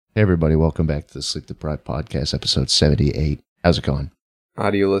Hey everybody, welcome back to the Sleep Deprived Podcast, episode 78. How's it going?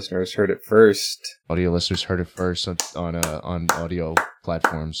 Audio listeners heard it first. Audio listeners heard it first on audio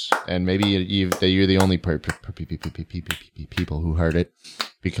platforms, and maybe you're the only people who heard it,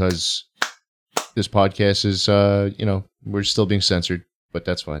 because this podcast is, we're still being censored, but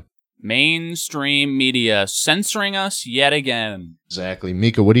that's fine. Mainstream media censoring us yet again. Exactly.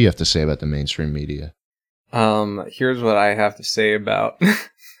 Mika, what do you have to say about the mainstream media? Here's what I have to say about...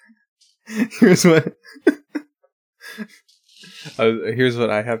 Here's what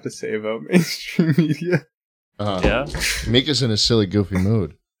I have to say about mainstream media. Yeah. Mika's in a silly, goofy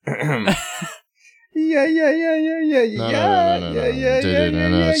mood. Yeah.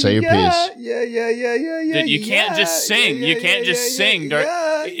 No. Say your piece. Dude, you can't just sing. You can't just sing.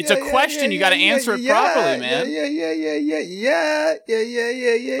 It's a question. You got to answer it properly, man.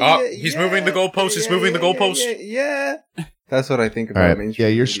 Oh, he's moving the goalpost. He's moving the goalpost. Yeah. That's what I think about All right. mainstream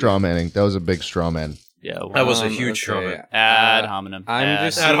Yeah, you're media. straw manning. That was a big straw man. Yeah. That was a huge strawman. Ad hominem. I'm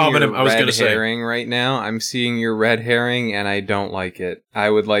just Ad seeing hominem, your I was red gonna say. herring right now. I'm seeing your red herring, and I don't like it. I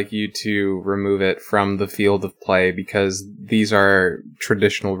would like you to remove it from the field of play, because these are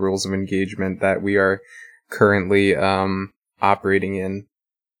traditional rules of engagement that we are currently operating in.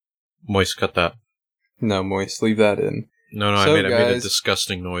 Moist, cut that. No, Moist, leave that in. No, So, I made a guys-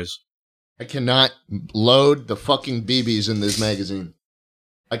 disgusting noise. I cannot load the fucking BBs in this magazine.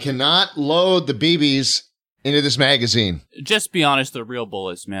 I cannot load the BBs into this magazine. Just be honest, they're real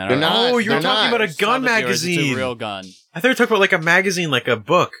bullets, man. They're not. Oh, you were They're talking not. about a gun Sounds like yours. magazine. It's a real gun. I thought you were talking about like a magazine, like a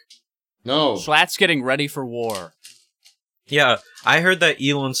book. No. Schlatt's getting ready for war. Yeah, I heard that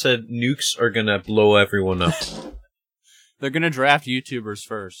Elon said nukes are gonna blow everyone up. They're going to draft YouTubers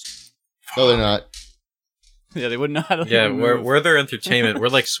first. No, they're not. Yeah, they wouldn't know how to Yeah, move. we're their entertainment. We're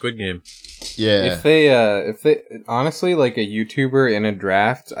like Squid Game. Yeah. If they honestly, like a YouTuber in a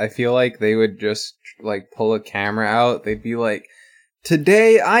draft, I feel like they would just like pull a camera out. They'd be like,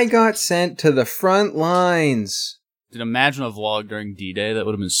 "Today I got sent to the front lines." Dude, imagine a vlog during D-Day. That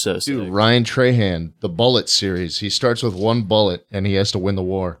would have been so sick. Dude, Ryan Trahan, the Bullet series. He starts with one bullet and he has to win the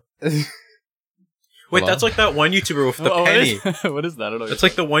war. Wait, Hello? that's like that one YouTuber with the Oh, penny. what is that? I don't know. That's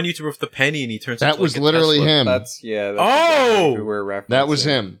like the one YouTuber with the penny, and he turns. That into, was like, a literally Tesla. him. That's That's Oh! exactly who we're referencing. That was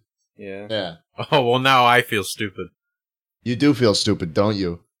him. Yeah. Yeah. Oh well, now I feel stupid. You do feel stupid, don't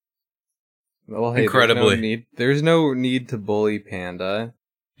you? Well, hey, Incredibly. there's no need to bully Panda.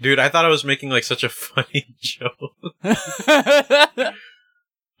 Dude, I thought I was making like such a funny joke.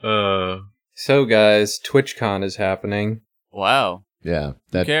 So, guys, TwitchCon is happening. Wow. Yeah.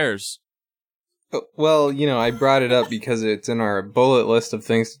 Who cares? Well, I brought it up because it's in our bullet list of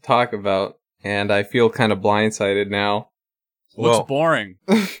things to talk about, and I feel kind of blindsided now. Looks Well, boring.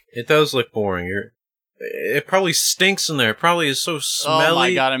 it does look boring. It probably stinks in there. It probably is so smelly. Oh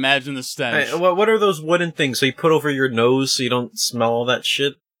my god, imagine the stench. Hey, what are those wooden things that you put over your nose so you don't smell all that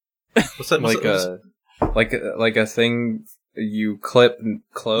shit? What's that? like a thing you clip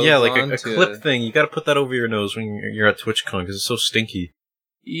clothes. Yeah, like a onto. clip thing. You got to put that over your nose when you're at TwitchCon because it's so stinky.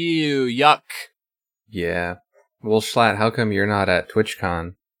 Ew, yuck. Yeah. Well, Schlatt, how come you're not at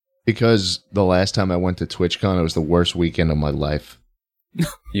TwitchCon? Because the last time I went to TwitchCon, it was the worst weekend of my life.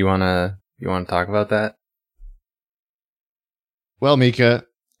 You wanna talk about that? Well, Mika,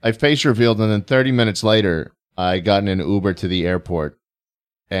 I face revealed, and then 30 minutes later, I got in an Uber to the airport,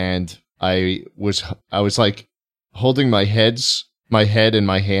 and I was like holding my head in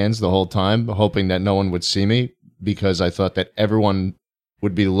my hands the whole time, hoping that no one would see me, because I thought that everyone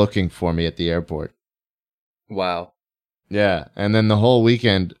would be looking for me at the airport. Wow. Yeah, and then the whole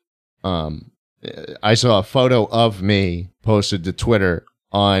weekend, I saw a photo of me posted to Twitter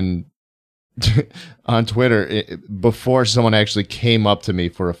on Twitter before someone actually came up to me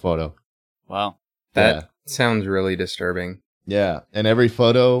for a photo. Wow. That sounds really disturbing. Yeah, and every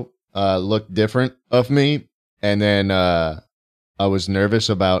photo looked different of me, and then I was nervous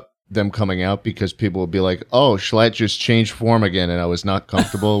about them coming out because people would be like, "Oh, Schlatt just changed form again," and I was not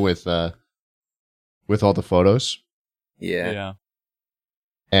comfortable with all the photos. Yeah.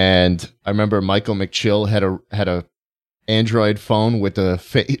 And I remember Michael McChill had a Android phone with a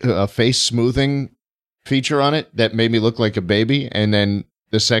face smoothing feature on it that made me look like a baby. And then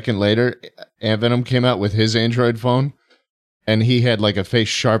the second later, Venom came out with his Android phone, and he had like a face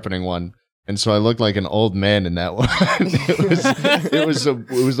sharpening one. And so I looked like an old man in that one. it was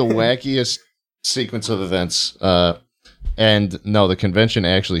the wackiest sequence of events. And no, the convention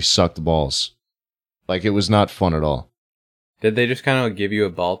actually sucked balls. Like, it was not fun at all. Did they just kind of give you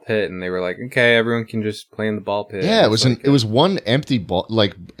a ball pit and they were like, okay, everyone can just play in the ball pit? Yeah, it was like it was one empty ball,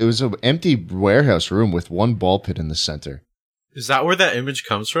 like it was an empty warehouse room with one ball pit in the center. Is that where that image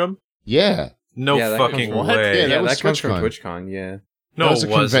comes from? Yeah. No Yeah, that fucking comes from- way. Yeah, that was that comes from TwitchCon. TwitchCon, yeah. No, that was it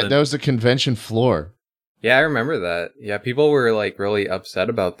the wasn't. that was the convention floor. Yeah, I remember that. Yeah, people were like really upset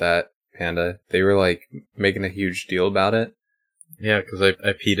about that, Panda. They were like making a huge deal about it. Yeah, because I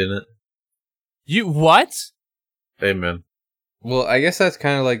peed in it. You what? Amen. Well, I guess that's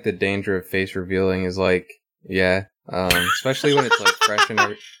kind of like the danger of face revealing is like, yeah, especially when it's like fresh and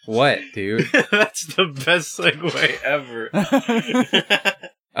every- What, dude? That's the best segue ever.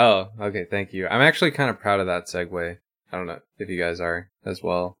 Oh, okay, thank you. I'm actually kind of proud of that segue. I don't know if you guys are as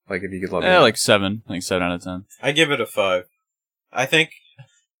well. Like, if you could let me know. Like 7. I think 7 out of 10. I give it a 5. I think.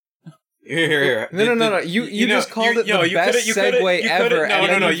 Here. No. You just called it the best segue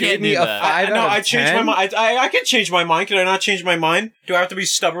ever. No. You gave me a 5 out of 10. I changed my mind. I can change my mind. Can I not change my mind? Do I have to be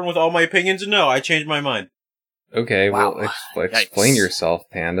stubborn with all my opinions? No, I changed my mind. Okay, Wow. well, explain Yikes. yourself,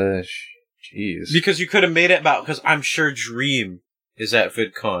 Panda. Jeez. Because you could have made it about. Because I'm sure Dream is at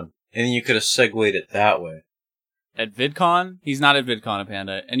VidCon, and then you could have segued it that way. At VidCon? He's not at VidCon,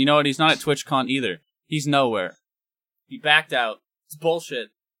 Panda. And you know what? He's not at TwitchCon either. He's nowhere. He backed out. It's bullshit.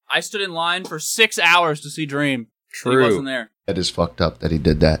 I stood in line for 6 hours to see Dream. True. He wasn't there. That is fucked up that he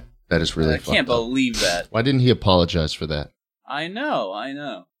did that. That is really I fucked up. can't believe that. Why didn't he apologize for that? I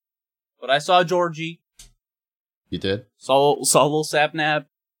know. But I saw Georgie. You did? Saw little Sapnap.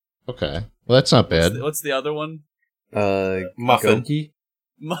 Okay. Well, that's not bad. What's the other one? Muffin. Goki?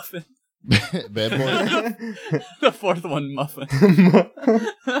 Muffin. Bad boy. The fourth one, Muffin.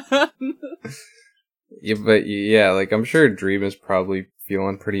 Yeah, but yeah, like I'm sure Dream is probably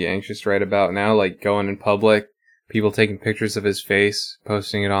feeling pretty anxious right about now, like going in public, people taking pictures of his face,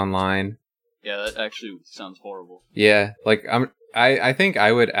 posting it online. Yeah, that actually sounds horrible. Yeah, like I think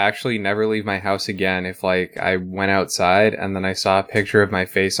I would actually never leave my house again if like I went outside and then I saw a picture of my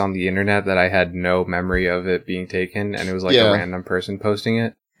face on the internet that I had no memory of it being taken and it was like Yeah. a random person posting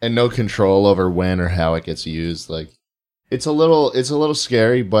it. And no control over when or how it gets used. Like, it's a little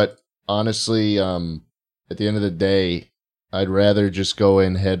scary, but honestly, at the end of the day, I'd rather just go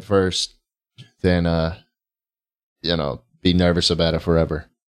in head first than be nervous about it forever.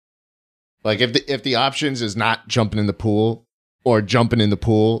 Like, if the options is not jumping in the pool or jumping in the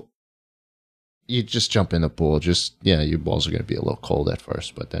pool, you just jump in the pool. Your balls are going to be a little cold at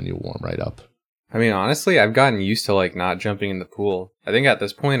first, but then you'll warm right up. I mean, honestly, I've gotten used to like not jumping in the pool. I think at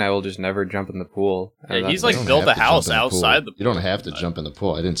this point I will just never jump in the pool. Yeah, And he's that's- like You don't built have a to house jump in the pool. outside the pool. You don't have to jump in the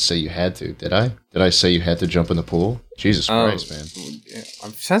pool. I didn't say you had to, did I? Did I say you had to jump in the pool? Jesus Christ, man.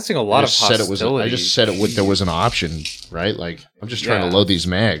 I'm sensing a lot of hostility. I just said there was an option, right? Like, I'm just trying Yeah. to load these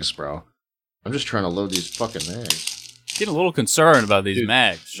mags, bro. I'm just trying to load these fucking mags. Getting a little concerned about these Dude,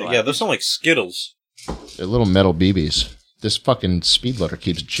 mags. Yeah, those sound like Skittles. They're little metal BBs. This fucking speed loader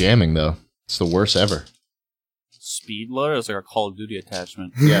keeps jamming, though. It's the worst ever. Speed loader is like a Call of Duty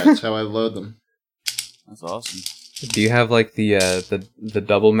attachment. Yeah, that's how I load them. That's awesome. Do you have like the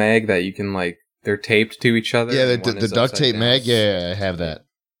double mag that you can like they're taped to each other? Yeah, and one the is duct upside tape down? mag. Yeah, I have that.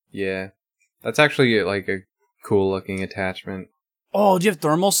 Yeah, that's actually like a cool looking attachment. Oh, do you have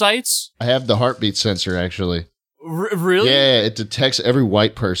thermal sights? I have the heartbeat sensor, actually. Really? Yeah, it detects every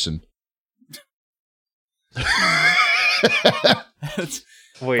white person. It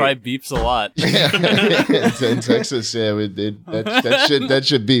Wait, probably beeps a lot. Yeah, it's in Texas. Yeah, that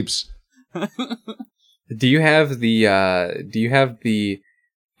shit beeps. do you have the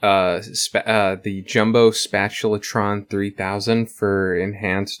Jumbo Spatulatron 3000 for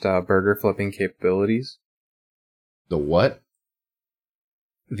enhanced burger flipping capabilities? The what?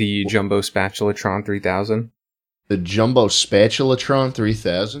 The Jumbo Spatulatron 3000. The Jumbo Spatulatron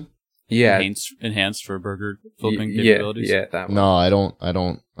 3000? Yeah, Enhanced for burger flipping yeah, capabilities. yeah, that one. No, I don't.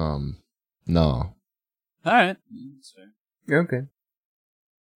 No. All right. That's fair. Okay.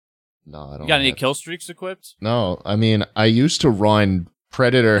 No, I don't. You got any have- kill streaks equipped? No, I mean, I used to run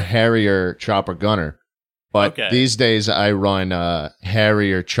Predator, Harrier, Chopper, Gunner, but Okay. these days I run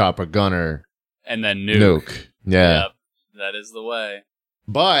Harrier, Chopper, Gunner, And then Nuke. Yeah. Yep. That is the way.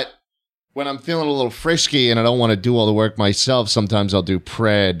 But when I'm feeling a little frisky and I don't want to do all the work myself, sometimes I'll do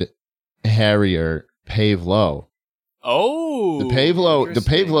Pred, Harrier, Pave Low. Oh. The Pave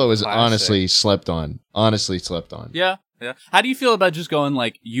Low is Classic. honestly slept on. Honestly slept on. Yeah. Yeah. How do you feel about just going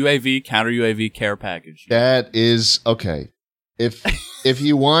like UAV, counter UAV care package? That is okay. If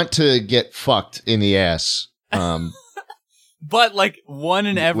you want to get fucked in the ass, But like one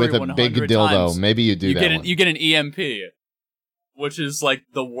in every with a 100 big dildo, times, maybe you do you that get one. you get an EMP, which is like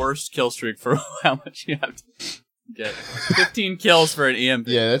the worst kill streak for how much you have to get. 15 kills for an EMP.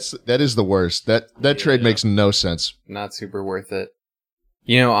 Yeah, that is the worst. That trade yeah. makes no sense. Not super worth it.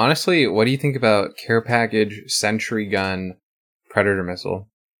 You know, honestly, what do you think about care package, sentry gun, Predator missile.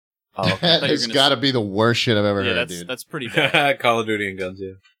 Oh, okay. I That thought you were has gonna got to be the worst shit I've ever Yeah, heard, that's dude. that's pretty bad. Call of Duty and guns,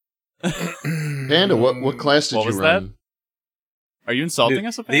 yeah. Panda, what class did What you was run? Are you insulting Dude,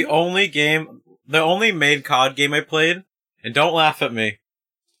 us? the only main COD game I played, and don't laugh at me,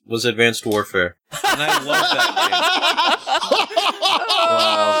 was Advanced Warfare. And I love that game.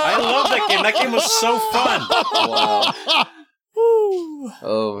 I love that game. That game was so fun. Wow. Woo.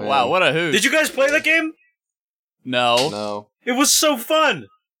 Oh man. Wow, what a hoot! Did you guys play that game? No, No. It was so fun.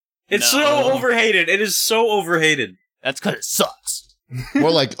 It's No. so overhated. It is so overhated. that's because it sucks.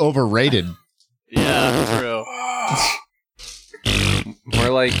 More like overrated. Yeah, true. More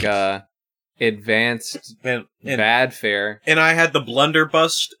like advanced And bad fare. and I had the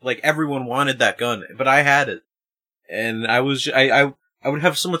blunderbuss. Like everyone wanted that gun, but I had it, and I would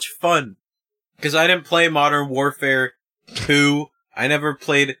have so much fun because I didn't play Modern Warfare 2. I never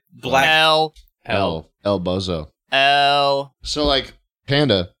played Black. L El Bozo. L. So, like,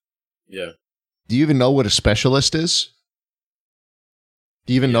 Panda, Yeah. do you even know what a specialist is?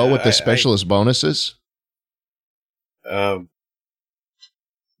 Do you even know Yeah, what the specialist bonus is?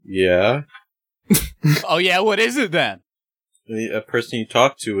 Yeah. Oh yeah, what is it then? A person you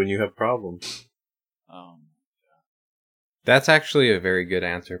talk to when you have problems. That's actually a very good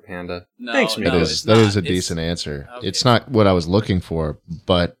answer, Panda. No, Thanks, man. no, That it's is not. a It's- decent answer. Okay. It's not what I was looking for,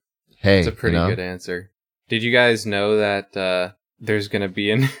 but hey, It's a pretty you know? good answer. Did you guys know that there's gonna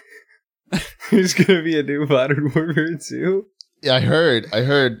be there's gonna be a new Modern Warfare 2? Yeah, I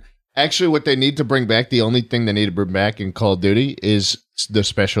heard. Actually, what they need to bring back, the only thing they need to bring back in Call of Duty is the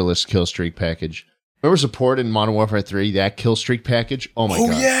specialist kill streak package. Remember support in Modern Warfare 3, that kill streak package? Oh my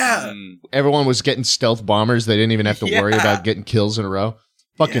god. yeah. Everyone was getting stealth bombers. They didn't even have to worry Yeah. about getting kills in a row.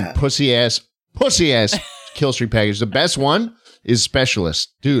 Fucking Yeah. pussy ass kill streak package. The best one is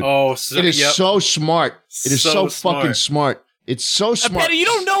specialist. Dude, Oh, so, it is yep. so smart. It is so, So fucking smart. smart. It's so smart. Petty, you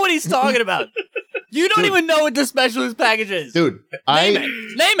don't know what he's talking about. You don't even know what the specialist package is. Dude, Name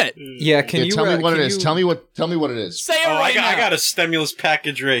it. Yeah, can you tell me what can it is. you- Tell me what it is. Say it Oh, right now. I got a stimulus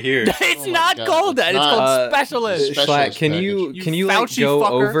package right here. It's Oh my not God. called that. It's It's called not. specialist. Specialist Schlatt, can package. you You can you like Fauci go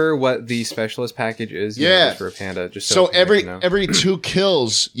fucker. over what the specialist package is? Yeah. For a Panda, just So people every can know. every 2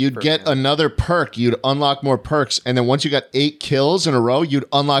 kills, you'd Per get Panda. another perk. You'd unlock more perks, and then once you got 8 kills in a row, you'd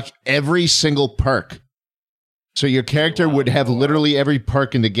unlock every single perk. So your character would have literally every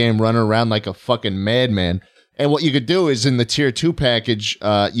perk in the game running around like a fucking madman. And what you could do is in the tier 2 package,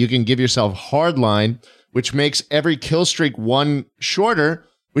 you can give yourself hardline, which makes every kill streak 1 shorter,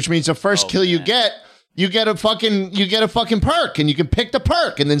 which means the first Oh, kill you man. get a fucking perk, and you can pick the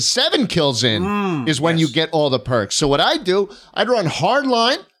perk, and then 7 kills in is when you get all the perks. So what I do, I'd run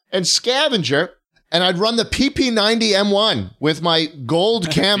hardline and scavenger, and I'd run the PP90 M1 with my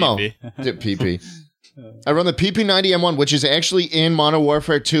gold camo. PP. I run the PP90 M1, which is actually in Modern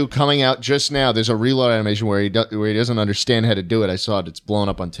Warfare 2 coming out just now. There's a reload animation where he doesn't understand how to do it. I saw it. It's blown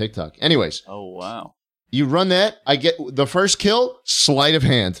up on TikTok. Anyways, Oh wow. you run that. I get the first kill, sleight of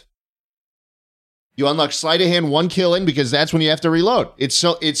hand. You unlock sleight of hand 1 kill in because that's when you have to reload. It's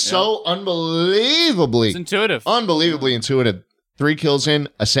so unbelievably It's intuitive. unbelievably intuitive. 3 kills in,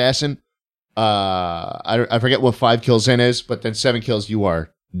 assassin. I forget what 5 kills in is, but then 7 kills, you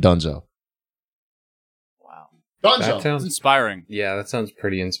are Dunzo. Wow. That Dunzo. It's sounds inspiring. that sounds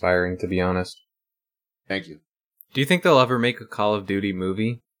pretty inspiring, to be honest. Thank you. Do you think they'll ever make a Call of Duty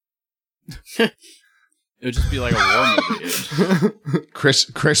movie? It would just be like a war movie. Dude.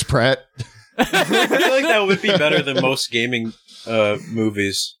 Chris Pratt. I feel like that would be better than most gaming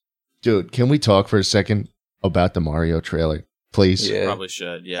movies. Dude, can we talk for a second about the Mario trailer, please? Yeah. Probably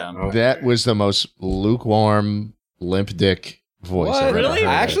should. Yeah. Oh. That was the most lukewarm, limp dick voice What? I've ever Really? heard.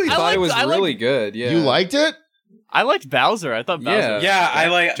 I actually I thought it liked- was I really liked- good. Yeah. You liked it? I liked Bowser. I thought Bowser. Yeah. was- Yeah, I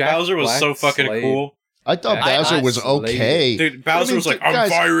like Jack Bowser was Black so fucking Slade. cool. I thought Yeah. Bowser I was slayed okay. Dude, Bowser mean, was like, guys-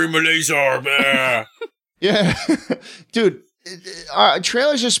 I'm firing my laser, man. Yeah. Dude,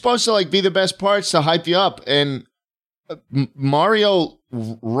 trailers are supposed to like be the best parts to hype you up, and Mario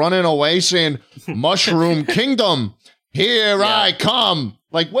running away saying Mushroom Kingdom, here Yeah. I come.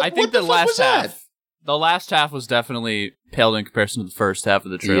 Like what, I think what the the fuck was last that? half. The last half was definitely paled in comparison to the first half of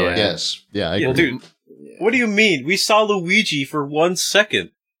the trailer. Yeah. Yes. Yeah, I Yeah, agree. dude, what do you mean? We saw Luigi for 1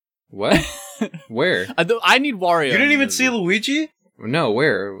 second. What? Where? I need Wario. You in didn't the even movie. see Luigi? No,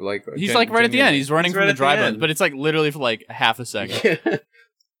 where? Like He's like right at the end. He's running He's from right the at the dry bones, end. but it's like literally for like half a second.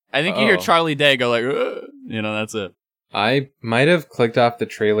 I think you hear Oh. Charlie Day go like, "Ugh," you know, that's it. I might have clicked off the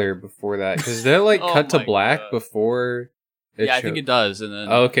trailer before that because did it like Oh cut to my black God. before? Yeah, I think it does. And then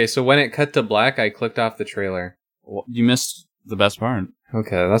Oh, okay, so when it cut to black, I clicked off the trailer. you missed the best part.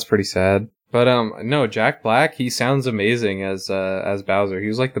 Okay, that's pretty sad. But no, Jack Black, he sounds amazing as Bowser. He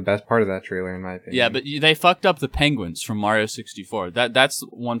was like the best part of that trailer in my opinion. Yeah, but they fucked up the penguins from Mario 64. That's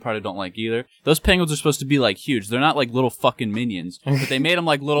one part I don't like either. Those penguins are supposed to be like huge. They're not like little fucking minions, but they made them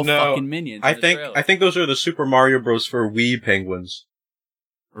like little fucking minions. I think those are the Super Mario Bros. For Wii penguins.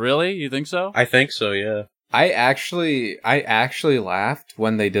 Really? You think so? I think so. Yeah. I actually laughed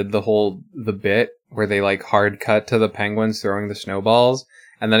when they did the bit where they like hard cut to the penguins throwing the snowballs,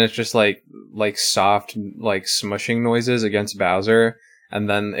 and then it's just like soft like smushing noises against Bowser, and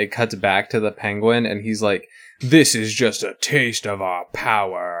then it cuts back to the penguin and he's like, "This is just a taste of our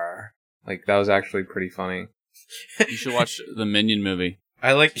power." Like that was actually pretty funny. You should watch the Minion movie.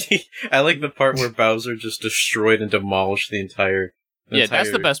 I like the part where Bowser just destroyed and demolished the entire. Yeah,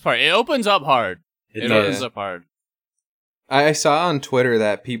 that's the best part. It opens up hard. It opens up hard. I saw on Twitter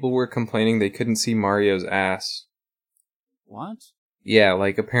that people were complaining they couldn't see Mario's ass. What? Yeah,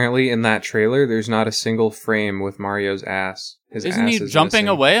 like apparently in that trailer, there's not a single frame with Mario's ass. Isn't he jumping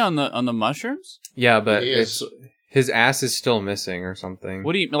away on the mushrooms? Yeah, but his ass is still missing or something.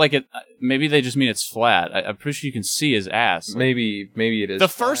 What do you like? Maybe they just mean it's flat. I'm pretty sure you can see his ass. Like, maybe it is. The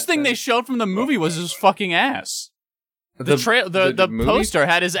first thing they showed from the movie was his fucking ass. The poster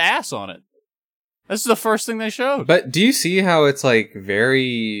had his ass on it. This is the first thing they showed. But do you see how it's like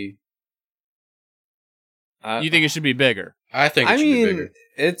very... you think it should be bigger? I think it should be bigger.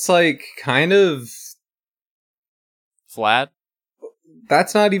 It's like kind of... Flat?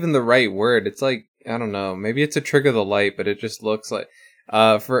 That's not even the right word. It's like, I don't know, maybe it's a trick of the light, but it just looks like...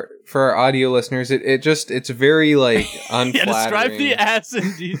 for our audio listeners, it's very like unflattering. Yeah, describe the ass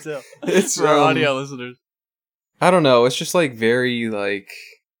in detail. It's for our audio listeners. I don't know, it's just like very like...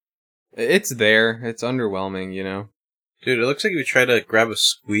 It's there. It's underwhelming, you know? Dude, it looks like if you try to grab a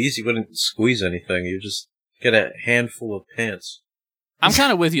squeeze, you wouldn't squeeze anything. You just get a handful of pants. I'm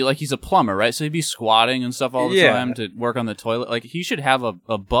kind of with you. Like, he's a plumber, right? So he'd be squatting and stuff all the time to work on the toilet. Like, he should have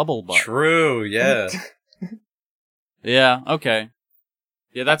a bubble butt. True, yeah. Yeah, okay.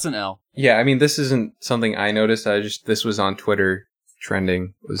 Yeah, that's an L. Yeah, I mean, this isn't something I noticed. This was on Twitter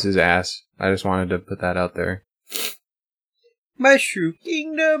trending, was his ass. I just wanted to put that out there. Mushroom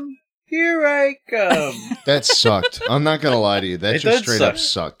Kingdom! Here I come. That sucked. I'm not gonna lie to you. That just straight up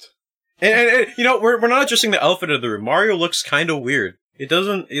sucked. And you know, we're not addressing the elephant in the room. Mario looks kind of weird. It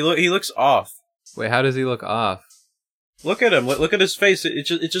doesn't. He looks off. Wait, how does he look off? Look at him. Look at his face. It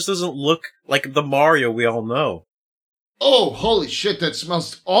just doesn't look like the Mario we all know. Oh, holy shit! That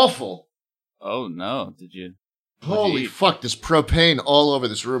smells awful. Oh no! Did you? Holy fuck! There's propane all over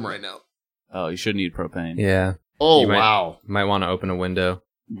this room right now. Oh, you shouldn't eat propane. Yeah. Oh wow! Might want to open a window.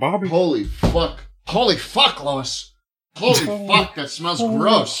 Bobby. Holy fuck, Lois. Holy fuck, that smells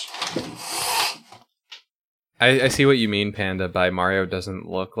gross. I see what you mean, Panda, by Mario doesn't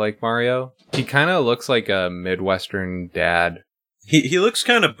look like Mario. He kind of looks like a Midwestern dad. He looks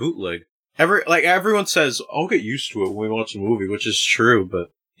kind of bootleg. Everyone says, I'll get used to it when we watch the movie, which is true,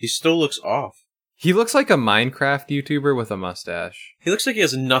 but he still looks off. He looks like a Minecraft YouTuber with a mustache. He looks like he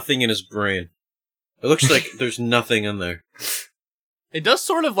has nothing in his brain. It looks like there's nothing in there. It does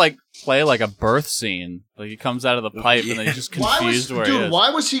sort of like play like a birth scene. Like he comes out of the pipe and then he's just confused where he is.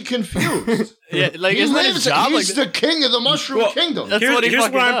 Why was he confused? Yeah, like isn't that his job? He's the king of the Mushroom Kingdom. That's what he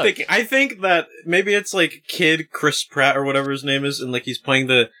fucking I'm does. thinking. I think that maybe it's like Kid Chris Pratt or whatever his name is, and like he's playing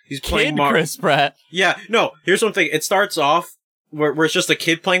Chris Pratt. Yeah, no. Here's one thing. It starts off where it's just a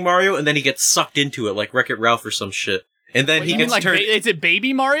kid playing Mario, and then he gets sucked into it, like Wreck-It Ralph or some shit. And then he gets turned. Is it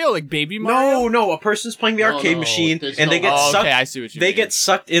Baby Mario? Like Baby Mario? No. A person's playing the arcade machine, and they get sucked. Okay, I see what you mean. They get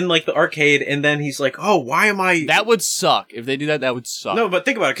sucked in like the arcade, and then he's like, "Oh, why am I?" That would suck if they do that. That would suck. No, but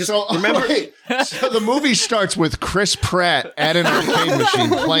think about it, because remember, so the movie starts with Chris Pratt at an arcade machine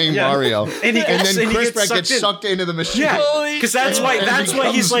playing Mario, and then Chris Pratt gets sucked into the machine. Yeah, because that's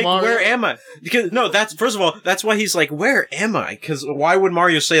why he's like, Mario. Where am I? Because no, that's first of all, that's why he's like, where am I? Because why would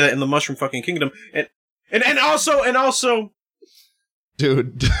Mario say that in the Mushroom fucking Kingdom? And also.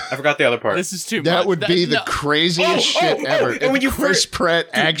 Dude, I forgot the other part. This is too much. That would be the craziest shit ever. And when Chris Pratt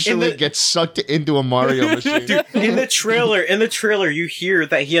actually gets sucked into a Mario machine. Dude, in the trailer, you hear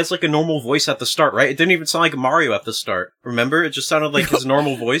that he has like a normal voice at the start, right? It didn't even sound like Mario at the start. Remember? It just sounded like his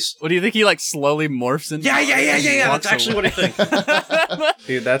normal voice. What do you think? He like slowly morphs into? Yeah. That's actually what I think.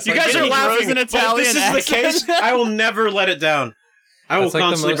 Dude, that's you guys are laughing. An Italian but if this is the case, I will never let it down. I will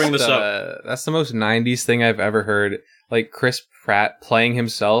constantly bring this up. That's the most 90s thing I've ever heard. Like Chris Pratt playing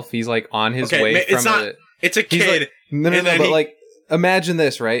himself. He's like on his way from It's a kid. Like, no, but like imagine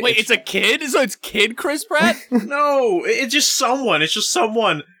this, right? Wait, it's a kid? So it's kid Chris Pratt? No, it's just someone.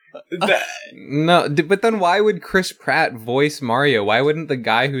 No, but then why would Chris Pratt voice Mario? Why wouldn't the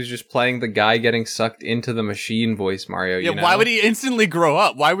guy who's just playing the guy getting sucked into the machine voice Mario? Yeah, You know? why would he instantly grow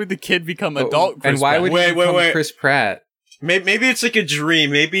up? Why would the kid become adult? And Chris why Pratt? would Wait, he become wait. Chris Pratt? Maybe it's like a dream.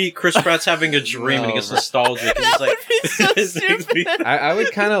 Maybe Chris Pratt's having a dream and he gets No. nostalgic. And he's That like, would be so his name's stupid. I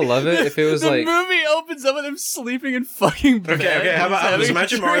would kind of love it if it was the like. movie opens up with him sleeping in fucking bed. Okay. How about He's just having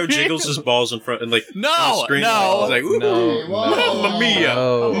imagine a Mario dream. jiggles his balls in front and like No, on the screen. no. He's like, ooh, No, Mamma mia,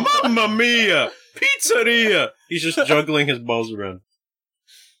 no. Mamma mia, pizzeria. He's just juggling his balls around.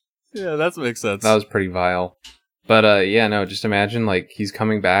 Yeah, that makes sense. That was pretty vile. But yeah, no, just imagine like he's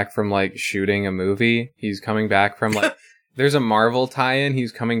coming back from like shooting a movie. He's coming back from like there's a Marvel tie-in.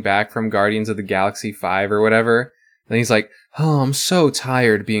 He's coming back from Guardians of the Galaxy 5 or whatever. And he's like, "Oh, I'm so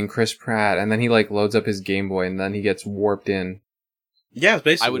tired being Chris Pratt." And then he like loads up his Game Boy and then he gets warped in. Yeah,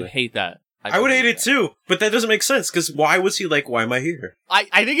 basically. I would hate that. I would hate it too, but that doesn't make sense because why was he like, why am I here? I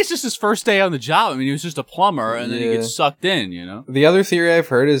think it's just his first day on the job. I mean, he was just a plumber, and then he Yeah. gets sucked in, you know? The other theory I've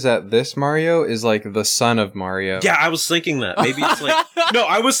heard is that this Mario is like the son of Mario. Yeah, I was thinking that. Maybe it's like, no,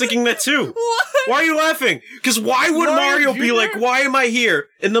 I was thinking that too. What? Why are you laughing? Because why would Mario Mario be Jr.? like, why am I here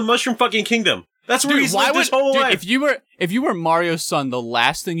in the Mushroom fucking Kingdom? That's where he's lived his whole life. If you were Mario's son, the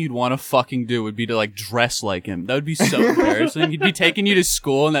last thing you'd want to fucking do would be to like dress like him. That would be so embarrassing. He'd be taking you to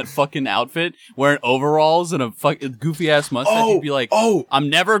school in that fucking outfit, wearing overalls and a fucking goofy ass mustache. You'd be like, I'm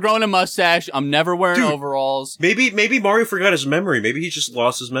never growing a mustache. I'm never wearing overalls. Maybe Mario forgot his memory. Maybe he just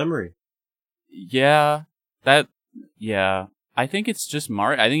lost his memory. Yeah, I think it's just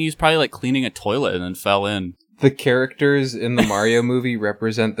Mario. I think he's probably like cleaning a toilet and then fell in. The characters in the Mario movie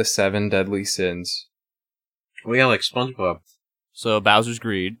represent the 7 deadly sins. Oh yeah, like SpongeBob. So Bowser's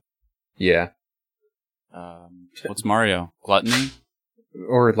greed. Yeah. What's Mario? Gluttony?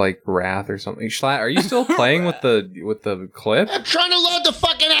 Or like wrath or something. Schlatt, are you still playing with the clip? I'm trying to load the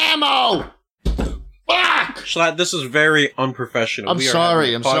fucking ammo. Fuck! Schlatt, this is very unprofessional. I'm We are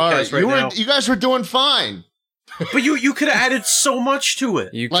sorry. having I'm a sorry. podcast right now. You guys were doing fine. But you could have added so much to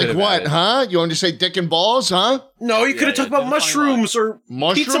it. You Like could've what, added- huh? You want to say dick and balls, huh? No, you could have talked about mushrooms or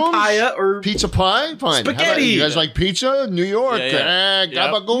Mushrooms? pizza pie or Pizza pie? Fine. How about- Spaghetti. you guys like pizza? New York. Yeah. Yep.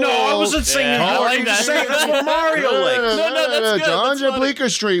 Gabagool. No, I wasn't saying Yeah, New I York. like I'm just that. saying that's what Mario likes. No, that's good. John That's funny. Bleecker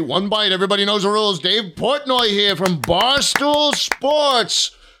Street. One bite. Everybody knows the rules. Dave Portnoy here from Barstool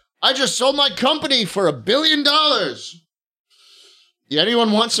Sports. I just sold my company for $1 billion. Yeah,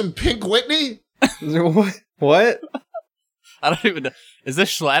 anyone want some Pink Whitney? What? I don't even know. Is this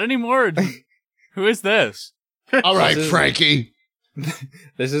Schlatt anymore? Or who is this? All right, This is- Frankie.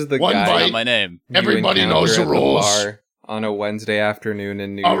 This is the One guy bite. Not my name. you Everybody encounter knows the at rules. bar on a Wednesday afternoon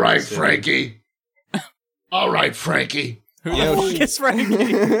in New All York right, City. Frankie. All right, Frankie. Who Yeah, the fuck is Frankie?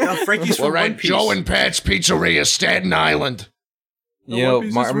 Yeah, Frankie's from We're One at Piece. Joe and Pat's Pizzeria, Staten Island. You know,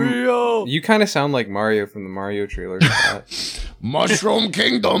 real. you kind of sound like Mario from the Mario trailer. Schlatt. Mushroom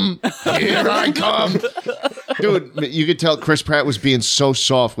Kingdom, here I come. Dude, you could tell Chris Pratt was being so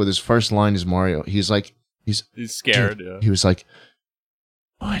soft with his first line as Mario. He's He's scared. Yeah. he was like,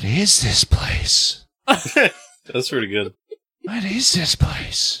 what is this place? That's pretty good. What is this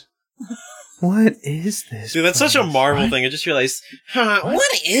place? What is this? Dude, that's such a Marvel What? thing. I just realized,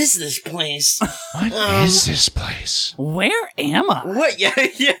 what is this place? What is this place? Where am I? What? Yeah.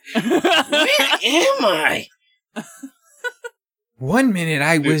 Where am I? 1 minute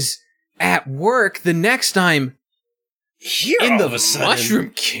I was at work, the next I'm Here in all the of a sudden.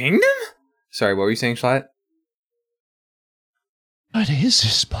 Mushroom Kingdom? Sorry, what were you saying, Schlatt? What is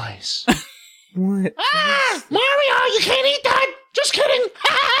this place? What? Mario, you can't eat that. Just kidding.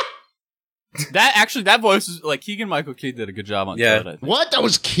 That voice is like Keegan-Michael Key did a good job on Yeah. Toad, I think. What? That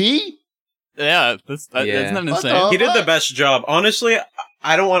was Key? Yeah, that's Yeah. not What insane. the- He did the best job. Honestly,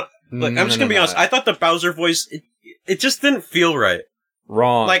 I don't want. Like, I'm just gonna be honest. I thought the Bowser voice, it just didn't feel right.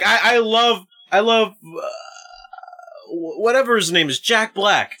 Wrong. Like I love whatever his name is, Jack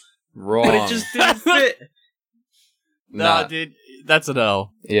Black, wrong. but it just didn't fit. No, dude, that's an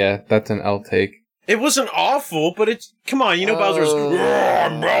L. Yeah, that's an L take. It wasn't awful, but it's come on, Bowser's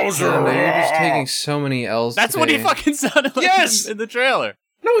Bowser. No, you're just taking so many L's. That's what he today. fucking sounded like Yes! in the trailer.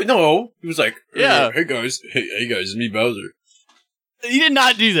 No, he was like, Yeah. hey guys, it's me Bowser. He did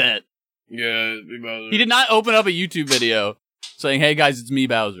not do that. Yeah, it's me Bowser. He did not open up a YouTube video saying, "Hey guys, it's me,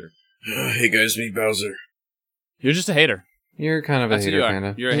 Bowser." Hey guys, me Bowser. You're just a hater. You're kind of a That's who hater, you are. kind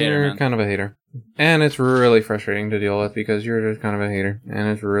of. You're a hater, man. kind of a hater. And it's really frustrating to deal with because you're just kind of a hater. And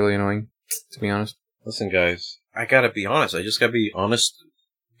it's really annoying, to be honest. Listen, guys, I gotta be honest. I just gotta be honest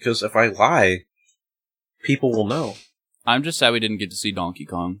because if I lie, people will know. I'm just sad we didn't get to see Donkey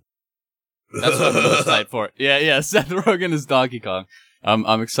Kong. That's what I'm most hyped for. Yeah, Seth Rogen is Donkey Kong.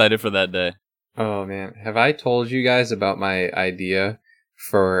 I'm excited for that day. Oh man, have I told you guys about my idea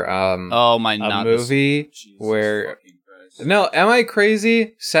for Oh my! a movie Jesus where? fucking Christ. No, am I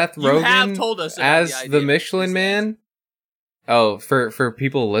crazy? Seth You have Rogen told us about as the the idea. Michelin Man. Oh, for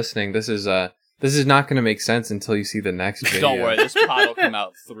people listening, this is not going to make sense until you see the next video. Don't worry, this pod will come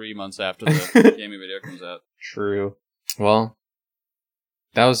out 3 months after the gaming video comes out. True. Well,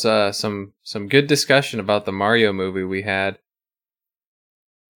 that was some good discussion about the Mario movie we had.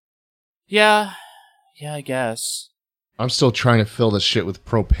 Yeah, I guess. I'm still trying to fill this shit with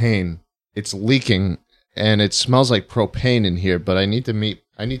propane. It's leaking, and it smells like propane in here. But I need to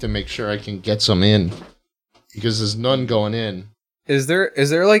make sure I can get some in because there's none going in. Is there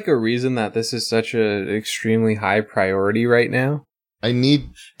like a reason that this is such a extremely high priority right now? I need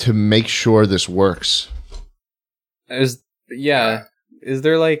to make sure this works. Is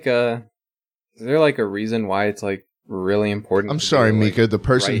there like a reason why it's like really important? I'm to sorry, do, like, Mika, the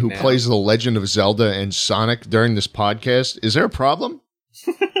person right who now? plays The Legend of Zelda and Sonic during this podcast. Is there a problem?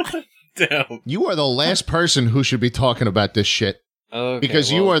 Damn. You are the last person who should be talking about this shit Okay,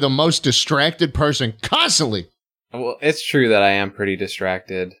 because you are the most distracted person constantly. Well, it's true that I am pretty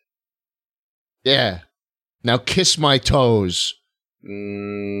distracted. Yeah. Now kiss my toes. All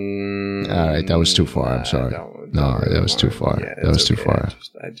right, that was too far, I'm sorry. No, that was too far. That was too far.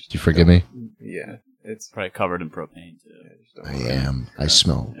 Do you forgive me? Yeah, it's Probably covered in propane too. I am. I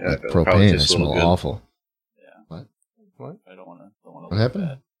smell Yeah, like it'll probably propane. I taste a little smell good. awful. What? I don't want to. What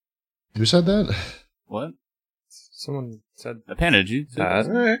happened? Who said that? What? Someone said Panda, did you? say that.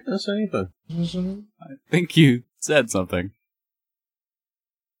 that? Alright, that's anything. I think you said something.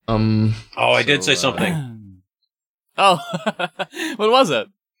 Oh, I did say So, something. Oh, what was it?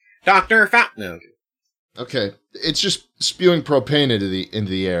 Dr. Fat. No. Okay, it's just spewing propane into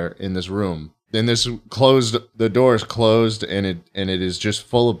the air in this room. Then this closed. The door is closed, and it is just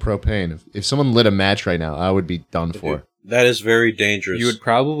full of propane. If someone lit a match right now, I would be done for. That is very dangerous. You would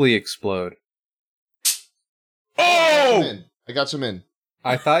probably explode. Oh! I got some in.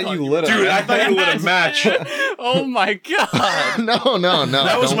 I thought you lit a Dude, I thought you lit a match. Oh my god! No.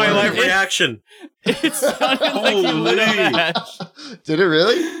 That was don't my worry. live reaction. It sounded like you lit a Holy. match. Did it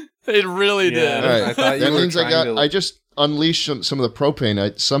really? It really Yeah. did. All right. I thought you that were means trying to- I just unleashed some of the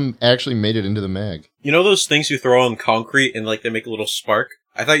propane. Some actually made it into the mag. You know those things you throw on concrete and like they make a little spark?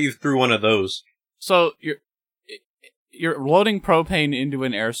 I thought you threw one of those. So you're loading propane into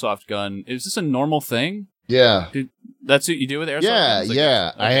an airsoft gun. Is this a normal thing? Yeah. That's what you do with airsoft Yeah, guns? Like,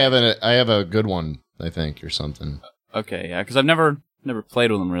 yeah. okay. I have a good one, I think, or something. Okay, yeah, because I've never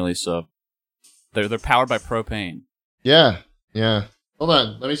played with them really. So they're powered by propane. Yeah. Hold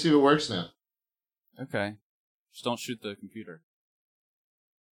on. Let me see if it works now. Okay, just don't shoot the computer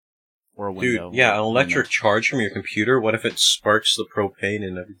or a window. Dude, yeah, or an a electric window. charge from your computer. What if it sparks the propane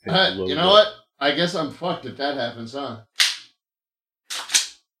and everything? below You it? know what? I guess I'm fucked if that happens, huh?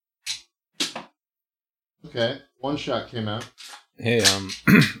 Okay, one shot came out. Hey,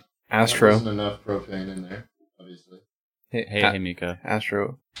 There Astro. wasn't enough propane in there, obviously. Hey, Mika.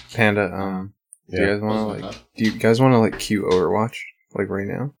 Astro, Panda. Do you Yeah. guys want Wasn't to enough. Do you guys want to like queue Overwatch like right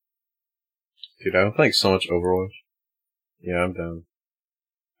now? Dude, I'm playing so much Overwatch. Yeah, I'm down.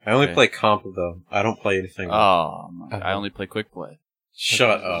 I only Okay. play comp though. I don't play anything. Oh, I only play quick play.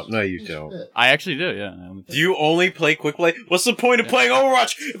 Shut up. No, you don't. I actually do. Yeah. I only play. Do you only play quick play? What's the point of playing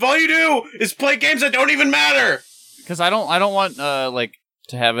Overwatch if all you do is play games that don't even matter? Because I don't want like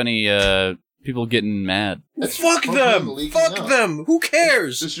to have any people getting mad. That's Fuck propane them! leaking Fuck out. them! Who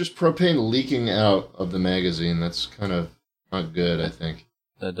cares? It's just propane leaking out of the magazine. That's kind of not good, I think.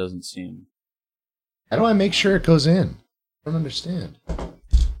 That doesn't seem. How do I make sure it goes in? I don't understand.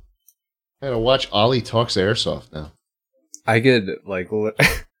 I gotta watch Ollie Talks Airsoft now. I could like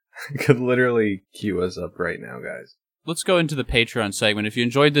I could literally queue us up right now, guys. Let's go into the Patreon segment. If you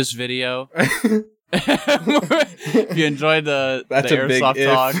enjoyed this video, if you enjoyed the That's a big airsoft if.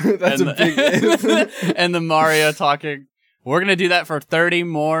 talk, That's and a big if. and the Mario talking, we're gonna do that for 30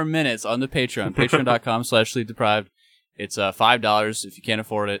 more minutes on the Patreon. Patreon.com/sleepdeprived. It's $5 if you can't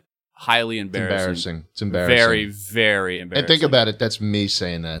afford it. Highly It's embarrassing. embarrassing. It's embarrassing. Very, very embarrassing. And think about it. That's me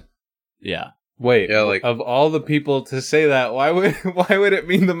saying that. Yeah. Wait, Yeah, like- of all the people to say that, why would it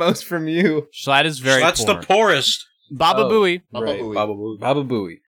mean the most from you? So that is very That's poor. the poorest. Baba Oh. Booey. Baba Right. Booey. Baba Booey. Baba Booey.